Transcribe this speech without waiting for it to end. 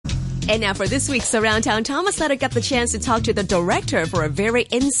And now for this week's Surround Town, Thomas Letter got the chance to talk to the director for a very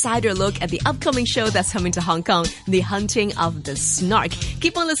insider look at the upcoming show that's coming to Hong Kong, The Hunting of the Snark.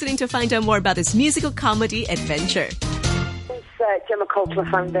 Keep on listening to find out more about this musical comedy adventure. Gemma Coulter.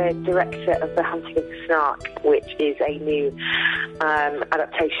 I'm the director of The Hunting of the Snark, which is a new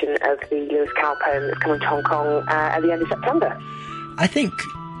adaptation of the Lewis Carroll poem that's coming to Hong Kong at the end of September. I think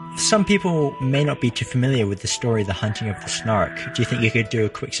some people may not be too familiar with the story The Hunting of the Snark. Do you think you could do a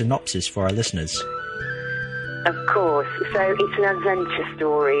quick synopsis for our listeners? Of course. So it's an adventure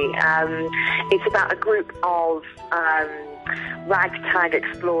story. It's about a group of ragtag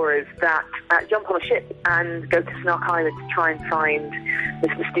explorers that jump on a ship and go to Snark Island to try and find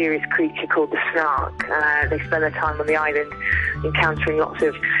this mysterious creature called the Snark. They spend their time on the island encountering lots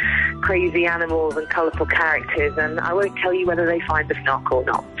of crazy animals and colourful characters, and I won't tell you whether they find the Snark or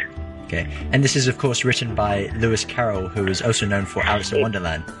not. Okay. And this is, of course, written by Lewis Carroll, who is also known for Alice in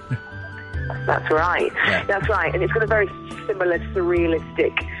Wonderland. That's right. Yeah. That's right. And it's got a very similar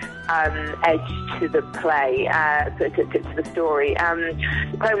surrealistic edge to the play, to the story.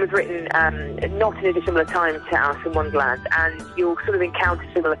 The poem was written not in a dissimilar time to Alice in Wonderland, and you'll sort of encounter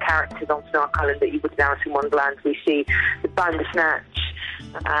similar characters on Snark Island that you would in Alice in Wonderland. We see the Bandersnatch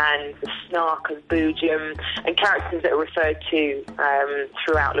and the Snark and Boojum, and characters that are referred to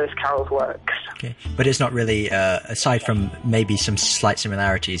throughout Lewis Carroll's works. Okay. But it's not really, aside from maybe some slight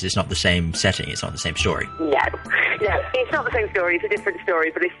similarities, it's not the same setting, it's not the same story. No, it's not the same story, it's a different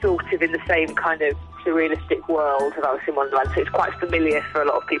story, but it's sort of in the same kind of surrealistic world of Alice in Wonderland, so it's quite familiar for a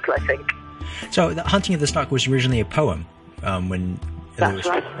lot of people, I think. So, The Hunting of the Snark was originally a poem, when... That's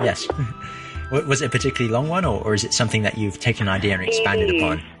right. Yes. Was it a particularly long one, or is it something that you've taken an idea and expanded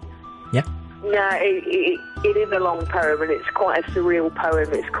upon? Yeah? No, it is a long poem, and it's quite a surreal poem.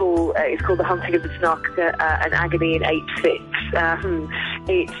 It's called The Hunting of the Snark, An Agony in 8/6.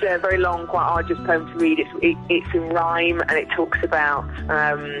 It's a very long, quite arduous poem to read. It's in rhyme, and it talks about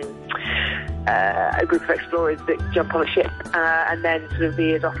a group of explorers that jump on a ship and then sort of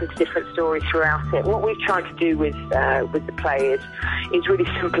veers off into different stories throughout it. What we've tried to do with the play is really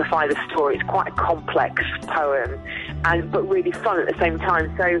simplify the story. It's quite a complex poem, but really fun at the same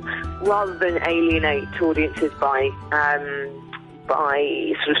time. So rather than alienate audiences by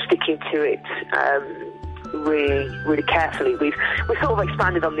sort of sticking to it really carefully, we've sort of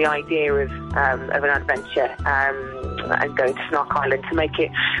expanded on the idea of an adventure and going to Snark Island to make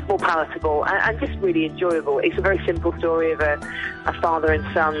it more palatable and just really enjoyable. It's a very simple story of a father and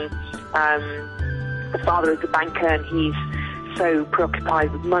son. The father is a banker, and he's so preoccupied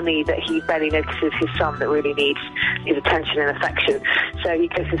with money that he barely notices his son that really needs his attention and affection. So he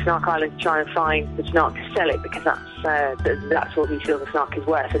goes to Snark Island to try and find the Snark to sell it, because that's what he feels the Snark is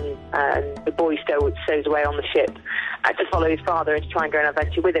worth. And the boy stows away on the ship to follow his father and to try and go on an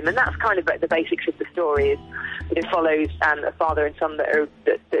adventure with him. And that's kind of the basics of the story. Is that it follows a father and son that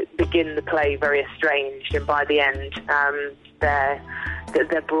begin the play very estranged, and by the end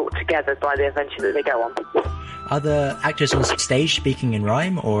they're brought together by the adventure that they go on. Are the actors on stage speaking in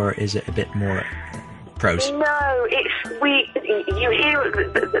rhyme, or is it a bit more prose? No, you hear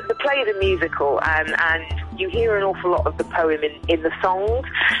the play is a musical, and you hear an awful lot of the poem in the songs.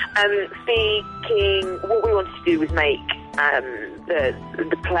 What we wanted to do was make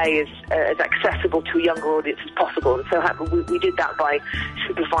the play as accessible to a younger audience as possible, and so we did that by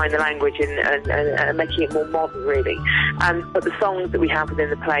simplifying the language and making it more modern, really. But the songs that we have within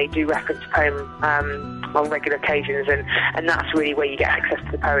the play do reference the poem on regular occasions, and that's really where you get access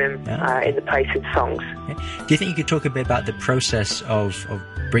to the poem in the play through the songs. Okay. Do you think you could talk a bit about the process of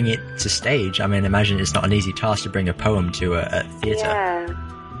bringing it to stage? I mean, imagine it's not an easy task to bring a poem to a theatre.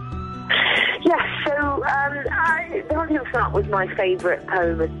 Yeah, so The Hunting of the Snark was my favourite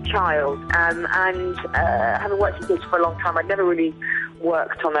poem as a child, and having worked in theatre for a long time, I'd never really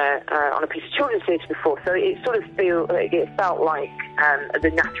worked on a piece of children's theatre before, so it felt like the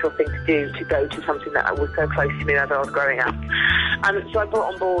natural thing to do, to go to something that was so close to me as I was growing up. So I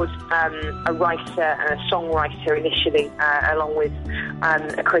brought on board a writer and a songwriter initially, along with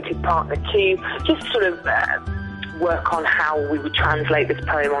a creative partner, to just sort of work on how we would translate this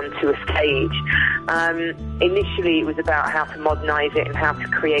poem onto a stage. Initially, it was about how to modernise it and how to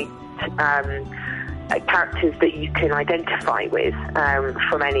create characters that you can identify with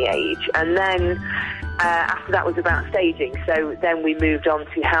from any age. And then after that was about staging. So then we moved on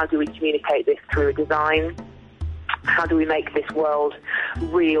to how do we communicate this through a design? How do we make this world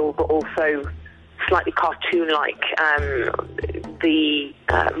real but also slightly cartoon-like? The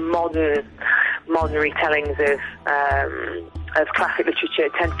modern retellings classic literature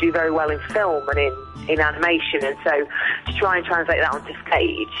tend to do very well in film and in animation, and so to try and translate that onto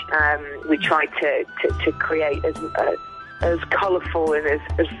stage, we tried to create as colourful and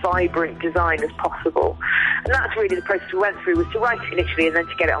as vibrant design as possible. And that's really the process we went through, was to write it initially and then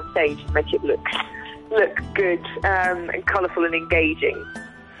to get it on stage and make it look good and colourful and engaging.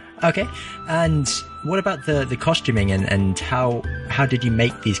 Okay, and what about the costuming and how did you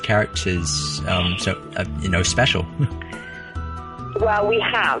make these characters so special? Well, we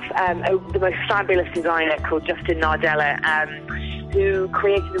have the most fabulous designer called Justin Nardella, who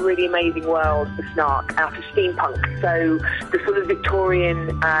created a really amazing world for Snark out of steampunk. So the sort of Victorian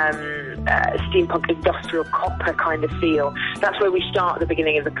steampunk industrial copper kind of feel. That's where we start at the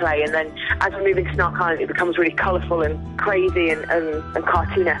beginning of the play, and then as we move into Snark Island, it becomes really colourful and crazy and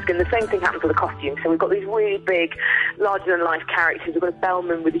cartoonesque. And the same thing happens with the costumes. So we've got these really big, larger-than-life characters. We've got a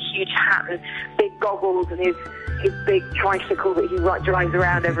bellman with a huge hat and big goggles and his big tricycle that he drives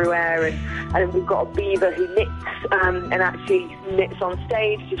around everywhere, and we've got a beaver who knits and actually knits on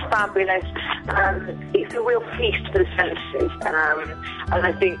stage, which is fabulous. It's a real feast for the senses, and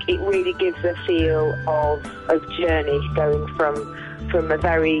I think it really gives a feel of journey, going from a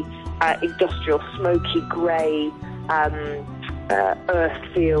very industrial, smoky grey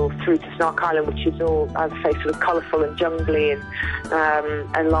earth feel through to Snark Island, which is all, as I say, sort of colourful and jungly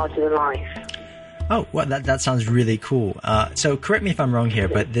and larger than life. Oh, well, that sounds really cool. So correct me if I'm wrong here,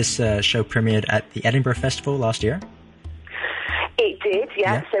 but this show premiered at the Edinburgh Festival last year? It did,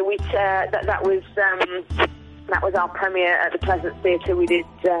 yeah. So we that was our premiere at the Pleasance Theatre. We did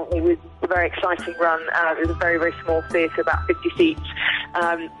it was a very exciting run. It was a very, very small theatre, about 50 seats,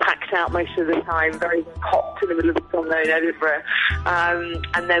 packed out most of the time, very hot in the middle of the summer in Edinburgh.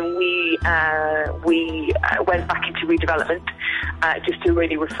 And then we went back into redevelopment just to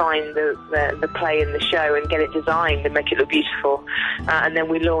really refine the play and the show and get it designed and make it look beautiful. And then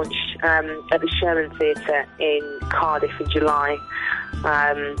we launched at the Sherman Theatre in Cardiff in July.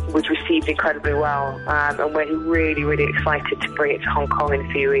 Was received incredibly well, and we're really, really excited to bring it to Hong Kong in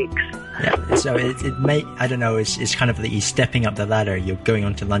a few weeks. Yeah, so it may, I don't know, it's kind of like you're stepping up the ladder. You're going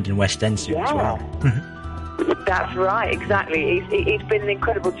on to London West End soon as well. That's right, exactly. It's been an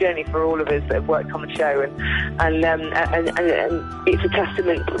incredible journey for all of us that have worked on the show, and it's a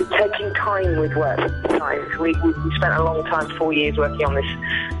testament to taking time with work. We spent a long time, 4 years, working on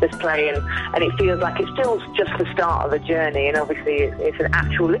this play, and it feels like it's still just the start of a journey, and obviously it's an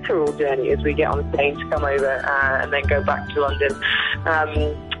actual literal journey as we get on stage, come over and then go back to London.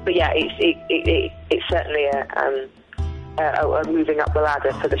 But yeah, it's certainly a moving up the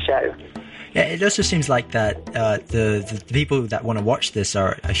ladder for the show. Yeah, it also seems like that the people that want to watch this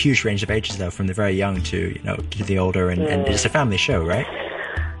are a huge range of ages, though, from the very young to the older, and it's a family show, right?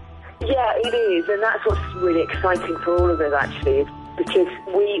 Yeah, it is, and that's what's really exciting for all of us, actually, because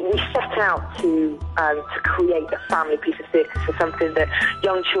we set out to create a family piece of theatre, so something that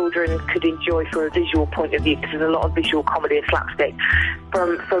young children could enjoy from a visual point of view, because there's a lot of visual comedy and slapstick.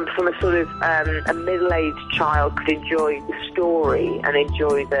 From a sort of a middle-aged child could enjoy the story and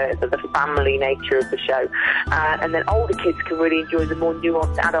enjoy the family nature of the show, and then older kids can really enjoy the more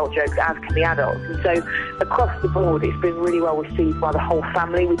nuanced adult jokes, as can the adults. And so across the board, it's been really well received by the whole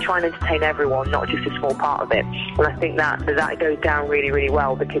family. We try and entertain everyone, not just a small part of it. And I think that goes down really, really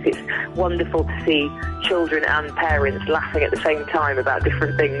well, because it's wonderful to see children and parents laughing at the same time about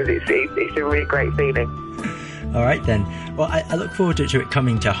different things. It's a really great feeling. All right, then. Well, I look forward to it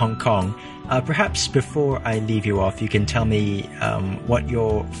coming to Hong Kong. Perhaps before I leave you off, you can tell me what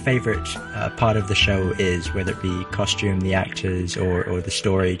your favourite part of the show is, whether it be costume, the actors, or the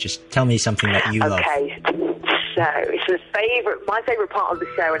story. Just tell me something that you love. Okay. So my favourite part of the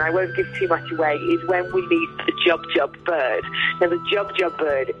show, and I won't give too much away, is when we meet the Jub Jub bird. Now, the Jub Jub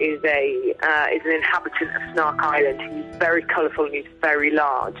bird is an inhabitant of Snark Island. He's very colourful and he's very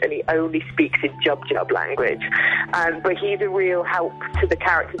large, and he only speaks in Jub Jub language. But he's a real help to the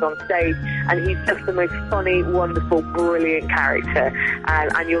characters on stage, and he's just the most funny, wonderful, brilliant character.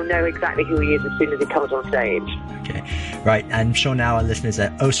 And you'll know exactly who he is as soon as he comes on stage. Okay, right. I'm sure now our listeners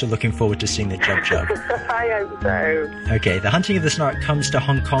are also looking forward to seeing the Jub Jub. I hope so. Okay, The Hunting of the Snark comes to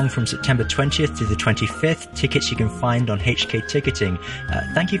Hong Kong from September 20th to the 25th. Tickets you can find on HK Ticketing.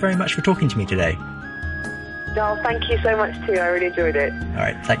 Thank you very much for talking to me today. No, thank you so much too. I really enjoyed it. All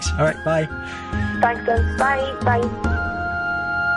right, thanks. All right, bye. Thanks, then. Bye. Bye.